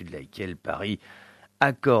vertu de laquelle Paris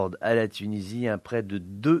accorde à la Tunisie un prêt de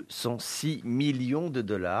 206 millions de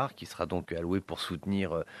dollars qui sera donc alloué pour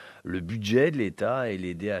soutenir le budget de l'État et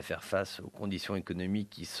l'aider à faire face aux conditions économiques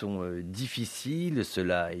qui sont difficiles.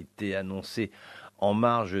 Cela a été annoncé en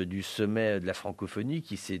marge du sommet de la francophonie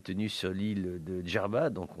qui s'est tenu sur l'île de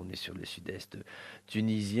Djerba, donc on est sur le sud-est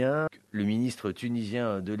tunisien. Le ministre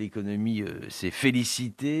tunisien de l'économie s'est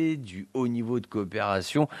félicité du haut niveau de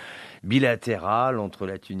coopération bilatérale entre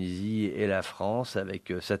la Tunisie et la France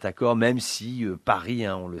avec cet accord, même si Paris,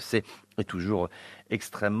 on le sait, est toujours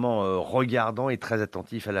extrêmement regardant et très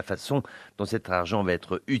attentif à la façon dont cet argent va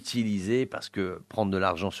être utilisé, parce que prendre de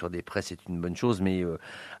l'argent sur des prêts, c'est une bonne chose, mais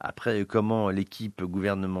après, comment l'équipe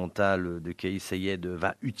gouvernementale de Kais Saied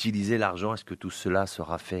va utiliser l'argent? Est-ce que tout cela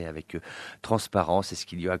sera fait avec transparence? Est-ce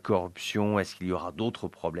qu'il y aura corruption? Est-ce qu'il y aura d'autres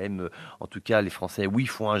problèmes? En tout cas, les Français, oui,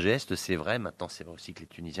 font un geste, c'est vrai. Maintenant, c'est vrai aussi que les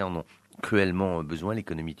Tunisiens en ont cruellement besoin.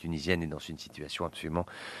 L'économie tunisienne est dans une situation absolument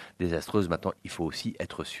désastreuse. Maintenant, il faut aussi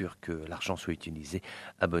être sûr que l'argent soit utilisé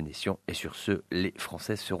à bon escient. Et sur ce, les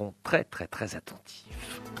Français seront très, très, très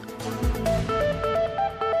attentifs.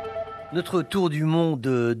 Notre tour du monde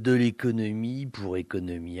de l'économie pour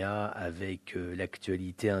Economia avec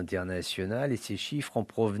l'actualité internationale et ces chiffres en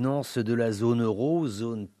provenance de la zone euro,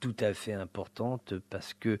 zone tout à fait importante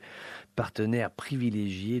parce que partenaire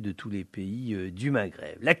privilégié de tous les pays du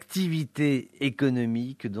Maghreb. L'activité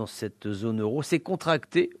économique dans cette zone euro s'est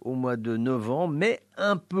contractée au mois de novembre, mais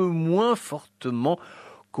un peu moins fortement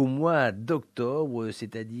qu'au mois d'octobre,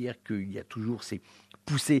 c'est-à-dire qu'il y a toujours ces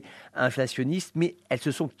poussées inflationnistes, mais elles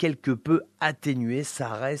se sont quelque peu atténuées. Ça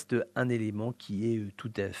reste un élément qui est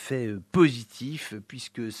tout à fait positif,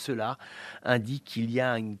 puisque cela indique qu'il y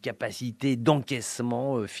a une capacité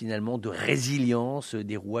d'encaissement, finalement, de résilience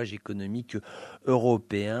des rouages économiques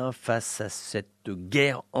européens face à cette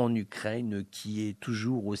guerre en Ukraine qui est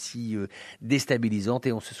toujours aussi déstabilisante.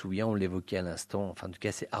 Et on se souvient, on l'évoquait à l'instant, enfin en tout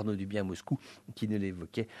cas c'est Arnaud Dubien à Moscou qui nous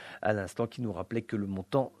l'évoquait à l'instant, qui nous rappelait que le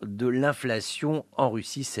montant de l'inflation en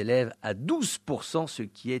Russie s'élève à 12%, ce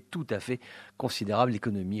qui est tout à fait considérable.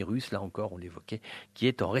 L'économie russe, là encore on l'évoquait, qui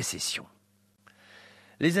est en récession.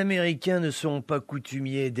 Les Américains ne sont pas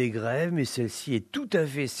coutumiers des grèves, mais celle-ci est tout à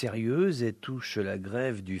fait sérieuse et touche la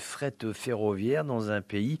grève du fret ferroviaire dans un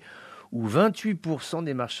pays où 28%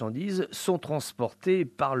 des marchandises sont transportées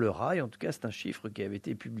par le rail. En tout cas, c'est un chiffre qui avait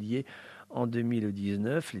été publié en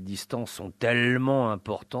 2019. Les distances sont tellement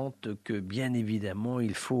importantes que, bien évidemment, on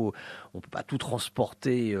ne peut pas tout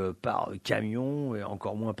transporter par camion, et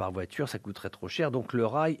encore moins par voiture, ça coûterait trop cher. Donc le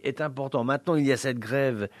rail est important. Maintenant, il y a cette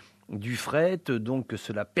grève du fret, donc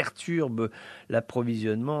cela perturbe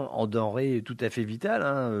l'approvisionnement en denrées tout à fait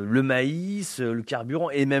vitales, le maïs, le carburant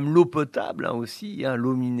et même l'eau potable aussi,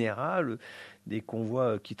 l'eau minérale. Des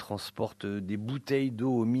convois qui transportent des bouteilles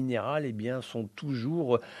d'eau minérale sont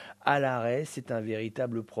toujours à l'arrêt. C'est un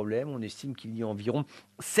véritable problème. On estime qu'il y a environ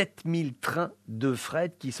 7000 trains de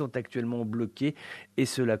fret qui sont actuellement bloqués et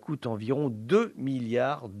cela coûte environ 2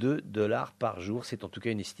 milliards de dollars par jour. C'est en tout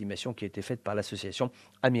cas une estimation qui a été faite par l'association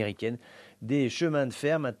américaine des chemins de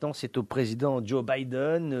fer. Maintenant, c'est au président Joe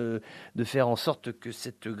Biden de faire en sorte que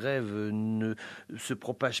cette grève ne se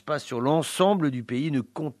propage pas sur l'ensemble du pays, ne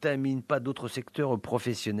contamine pas d'autres secteurs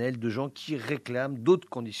professionnels, de gens qui réclament d'autres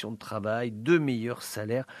conditions de travail, de meilleurs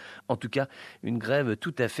salaires. En tout cas, une grève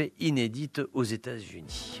tout à fait inédite aux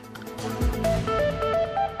États-Unis.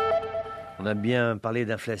 On a bien parlé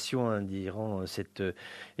d'inflation durant cette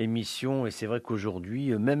émission et c'est vrai qu'aujourd'hui,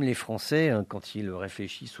 même les Français, quand ils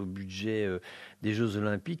réfléchissent au budget des Jeux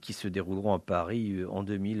Olympiques qui se dérouleront à Paris en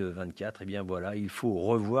 2024. Eh bien voilà, il faut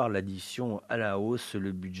revoir l'addition à la hausse.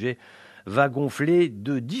 Le budget va gonfler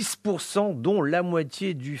de 10%, dont la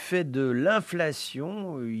moitié du fait de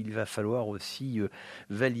l'inflation. Il va falloir aussi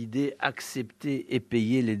valider, accepter et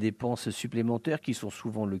payer les dépenses supplémentaires qui sont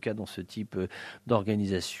souvent le cas dans ce type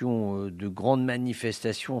d'organisation de grandes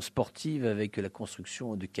manifestations sportives avec la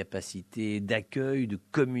construction de capacités d'accueil, de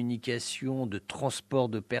communication, de transport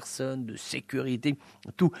de personnes, de sécurité.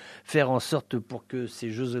 Tout faire en sorte pour que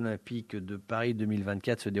ces Jeux Olympiques de Paris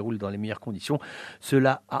 2024 se déroulent dans les meilleures conditions.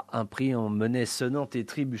 Cela a un prix en monnaie sonnante et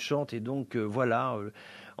trébuchante. Et donc, voilà,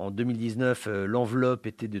 en 2019, l'enveloppe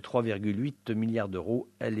était de 3,8 milliards d'euros.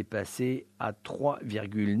 Elle est passée à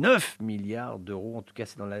 3,9 milliards d'euros. En tout cas,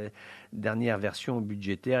 c'est dans la dernière version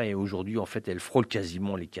budgétaire. Et aujourd'hui, en fait, elle frôle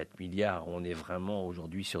quasiment les 4 milliards. On est vraiment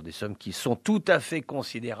aujourd'hui sur des sommes qui sont tout à fait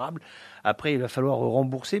considérables. Après, il va falloir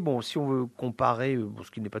rembourser. Bon, si on veut comparer,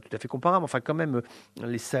 ce qui n'est pas tout à fait comparable, enfin quand même,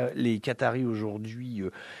 les Qataris aujourd'hui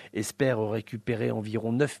espèrent récupérer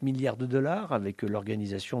environ 9 milliards de dollars avec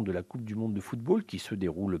l'organisation de la Coupe du Monde de football qui se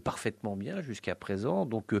déroule parfaitement bien jusqu'à présent.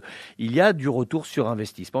 Donc, il y a du retour sur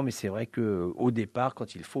investissement, mais c'est vrai qu'au départ,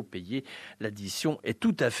 quand il faut payer, l'addition est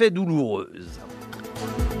tout à fait douloureuse.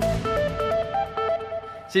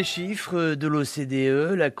 Ces chiffres de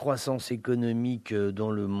l'OCDE, la croissance économique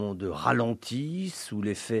dans le monde ralentit sous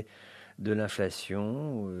l'effet de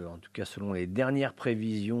l'inflation, en tout cas selon les dernières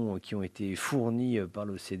prévisions qui ont été fournies par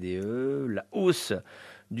l'OCDE. La hausse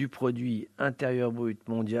du produit intérieur brut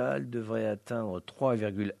mondial devrait atteindre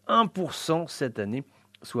 3,1% cette année,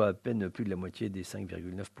 soit à peine plus de la moitié des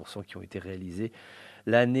 5,9% qui ont été réalisés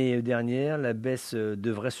l'année dernière. La baisse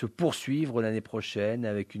devrait se poursuivre l'année prochaine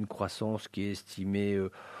avec une croissance qui est estimée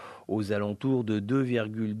aux alentours de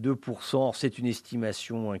 2,2%. C'est une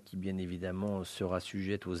estimation qui, bien évidemment, sera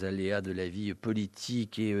sujette aux aléas de la vie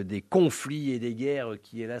politique et des conflits et des guerres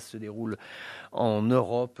qui, hélas, se déroulent en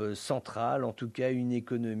Europe centrale. En tout cas, une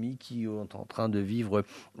économie qui est en train de vivre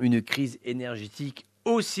une crise énergétique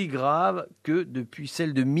aussi grave que depuis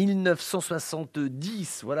celle de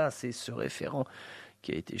 1970. Voilà, c'est ce référent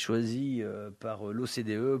qui a été choisi par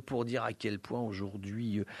l'OCDE pour dire à quel point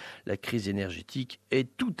aujourd'hui la crise énergétique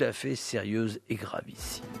est tout à fait sérieuse et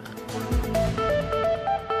gravissime.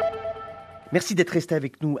 Merci d'être resté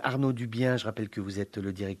avec nous, Arnaud Dubien. Je rappelle que vous êtes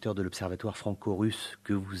le directeur de l'Observatoire franco-russe,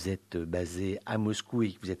 que vous êtes basé à Moscou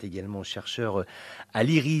et que vous êtes également chercheur à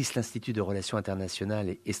l'IRIS, l'Institut de Relations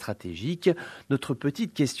internationales et stratégiques. Notre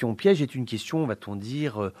petite question piège est une question, va-t-on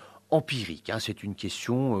dire, empirique. C'est une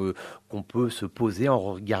question qu'on peut se poser en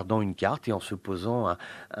regardant une carte et en se posant,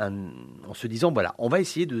 en se disant, voilà, on va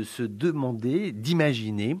essayer de se demander,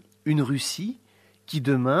 d'imaginer une Russie qui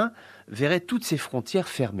demain verrait toutes ses frontières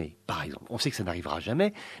fermées, par exemple. On sait que ça n'arrivera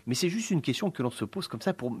jamais, mais c'est juste une question que l'on se pose comme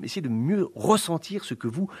ça pour essayer de mieux ressentir ce que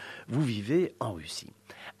vous vivez en Russie.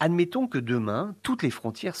 Admettons que demain, toutes les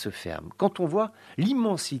frontières se ferment. Quand on voit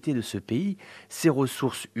l'immensité de ce pays, ses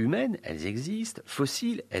ressources humaines, elles existent,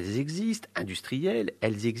 fossiles, elles existent, industrielles,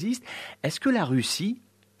 elles existent. Est-ce que la Russie,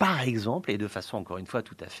 par exemple, et de façon encore une fois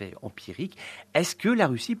tout à fait empirique, est-ce que la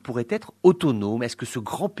Russie pourrait être autonome ? Est-ce que ce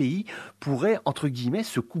grand pays pourrait, entre guillemets,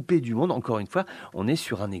 se couper du monde ? Encore une fois, on est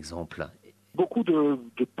sur un exemple. Beaucoup de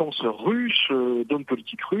penseurs russes, d'hommes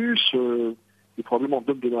politiques russes, et probablement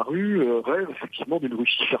d'hommes de la rue, rêvent effectivement d'une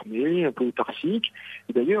Russie fermée, un peu autarcique.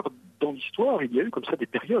 Et d'ailleurs, dans l'histoire, il y a eu comme ça des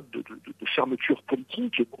périodes de fermeture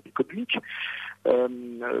politique et économique,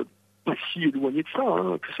 pas si éloignées de ça,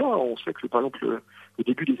 que ça. On sait que, par exemple, au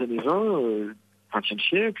début des années 20e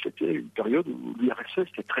siècle, c'était une période où l'URSS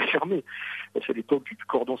était très fermée. C'est l'époque du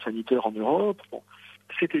cordon sanitaire en Europe. Bon,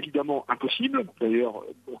 c'est évidemment impossible. D'ailleurs,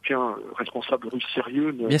 aucun responsable russe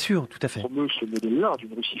sérieux ne promeut ce modèle-là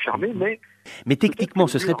d'une Russie fermée. Mais techniquement,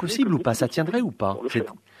 ce serait possible ou pas ? Ça tiendrait ou pas ?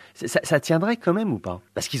 Ça tiendrait quand même ou pas ?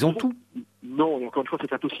 Parce qu'ils ont tout. Non, encore une fois,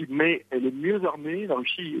 c'est impossible. Mais elle est mieux armée. La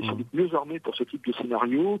Russie est sans doute mieux armée pour ce type de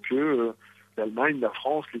scénario que l'Allemagne, la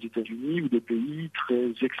France, les États-Unis, ou des pays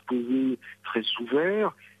très exposés, très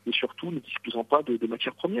ouverts, et surtout ne disposant pas de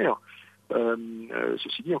matières premières.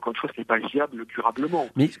 Ceci dit, encore une fois, ce n'est pas viable durablement.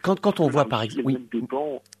 Mais quand on voit, par exemple,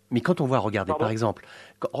 mais quand on voit, regardez, par exemple,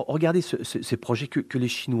 regardez ces projets que les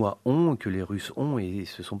Chinois ont, que les Russes ont, et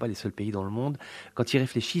ce ne sont pas les seuls pays dans le monde, quand ils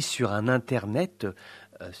réfléchissent sur un Internet,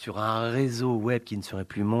 sur un réseau web qui ne serait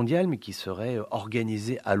plus mondial, mais qui serait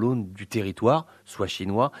organisé à l'aune du territoire, soit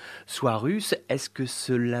chinois, soit russe, est-ce que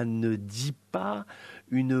cela ne dit pas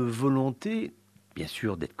une volonté bien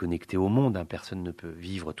sûr d'être connecté au monde, hein, personne ne peut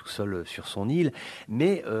vivre tout seul sur son île,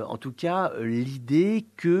 mais en tout cas l'idée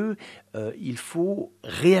qu'il faut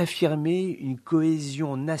réaffirmer une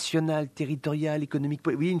cohésion nationale, territoriale, économique,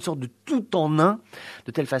 une sorte de tout en un,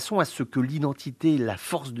 de telle façon à ce que l'identité, la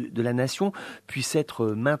force de la nation puisse être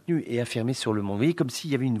maintenue et affirmée sur le monde. Vous voyez, comme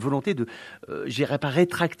s'il y avait une volonté de, je dirais pas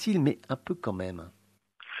rétractile, mais un peu quand même.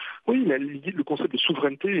 Oui, le concept de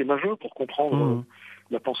souveraineté est majeur pour comprendre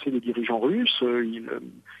la pensée des dirigeants russes. Il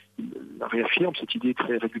réaffirme cette idée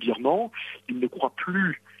très régulièrement. Il ne croit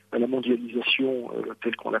plus à la mondialisation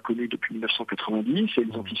telle qu'on l'a connue depuis 1990 et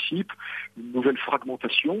ils anticipent une nouvelle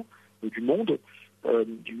fragmentation du monde,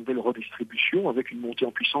 d'une nouvelle redistribution avec une montée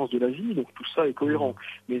en puissance de l'Asie. Donc tout ça est cohérent.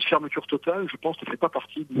 Mais une fermeture totale, je pense, ne fait pas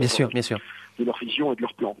partie de leur vision et de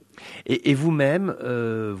leur plan. Et vous-même,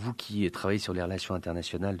 vous qui travaillez sur les relations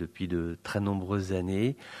internationales depuis de très nombreuses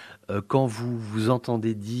années, quand vous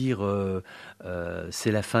entendez dire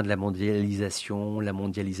c'est la fin de la mondialisation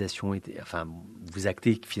vous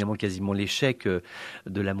actez finalement quasiment l'échec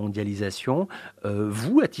de la mondialisation.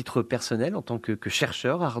 Vous, à titre personnel, en tant que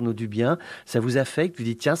chercheur, Arnaud Dubien, ça vous affecte? Vous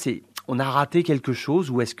dites tiens, on a raté quelque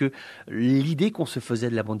chose, ou est-ce que l'idée qu'on se faisait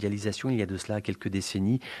de la mondialisation il y a de cela quelques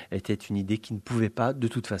décennies était une idée qui ne pouvait pas de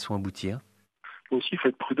toute façon aboutir? Aussi, il faut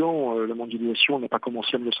être prudent. La mondialisation n'a pas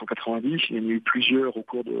commencé en 1990, il y en a eu plusieurs au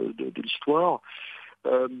cours de l'histoire.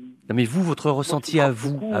 Non, mais vous, votre ressenti à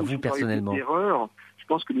vous personnellement. Je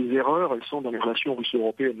pense que les erreurs, elles sont dans les relations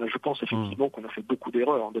russo-européennes. Là, je pense effectivement qu'on a fait beaucoup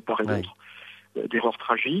d'erreurs, de part et d'autre, d'erreurs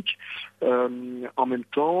tragiques. En même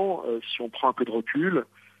temps, si on prend un peu de recul,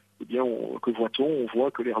 eh bien, que voit-on? On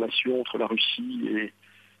voit que les relations entre la Russie et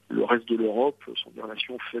le reste de l'Europe sont des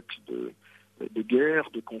relations faites de guerre,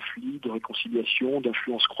 de conflits, de réconciliation,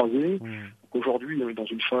 d'influences croisées. Donc aujourd'hui, on est dans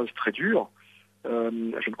une phase très dure. Je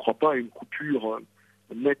ne crois pas à une coupure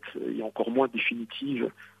nette et encore moins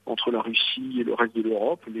définitive entre la Russie et le reste de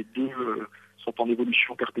l'Europe. Les deux sont en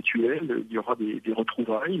évolution perpétuelle. Il y aura des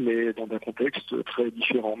retrouvailles, mais dans un contexte très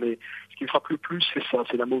différent. Mais ce qui me frappe le plus, c'est ça,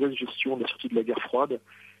 c'est la mauvaise gestion de la sortie de la guerre froide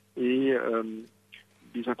et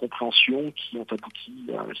des incompréhensions qui ont abouti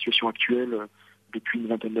à la situation actuelle depuis une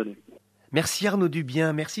vingtaine d'années. Merci Arnaud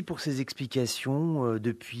Dubien, merci pour ces explications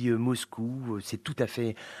depuis Moscou. C'est tout à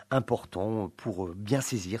fait important pour bien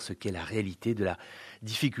saisir ce qu'est la réalité de la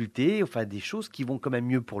difficulté, enfin des choses qui vont quand même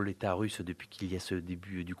mieux pour l'État russe depuis qu'il y a ce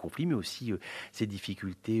début du conflit, mais aussi ces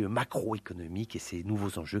difficultés macroéconomiques et ces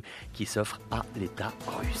nouveaux enjeux qui s'offrent à l'État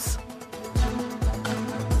russe.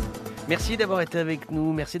 Merci d'avoir été avec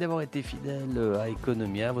nous, merci d'avoir été fidèle à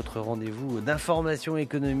Economia, votre rendez-vous d'information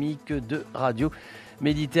économique de Radio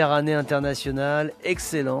Méditerranée Internationale.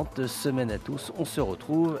 Excellente semaine à tous, on se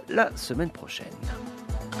retrouve la semaine prochaine.